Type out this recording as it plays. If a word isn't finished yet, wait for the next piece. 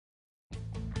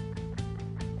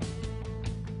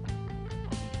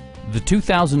The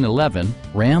 2011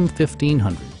 Ram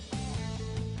 1500.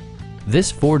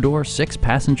 This four-door,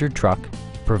 six-passenger truck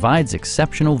provides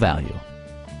exceptional value.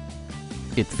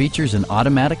 It features an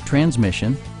automatic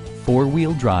transmission,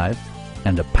 four-wheel drive,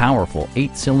 and a powerful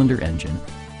 8-cylinder engine.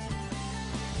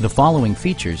 The following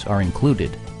features are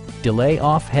included: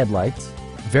 delay-off headlights,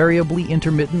 variably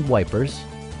intermittent wipers,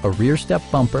 a rear step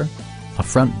bumper, a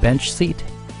front bench seat,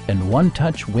 and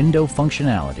one-touch window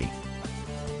functionality.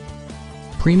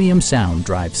 Premium sound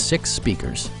drives 6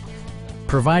 speakers,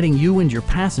 providing you and your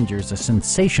passengers a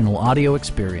sensational audio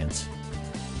experience.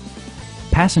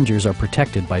 Passengers are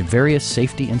protected by various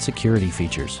safety and security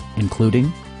features,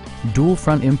 including dual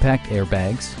front impact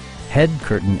airbags, head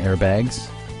curtain airbags,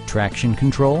 traction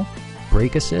control,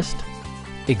 brake assist,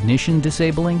 ignition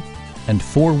disabling, and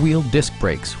four-wheel disc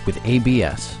brakes with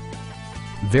ABS.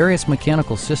 Various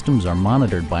mechanical systems are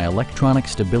monitored by electronic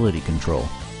stability control,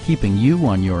 keeping you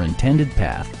on your intended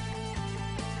path.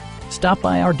 Stop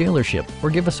by our dealership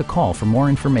or give us a call for more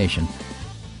information.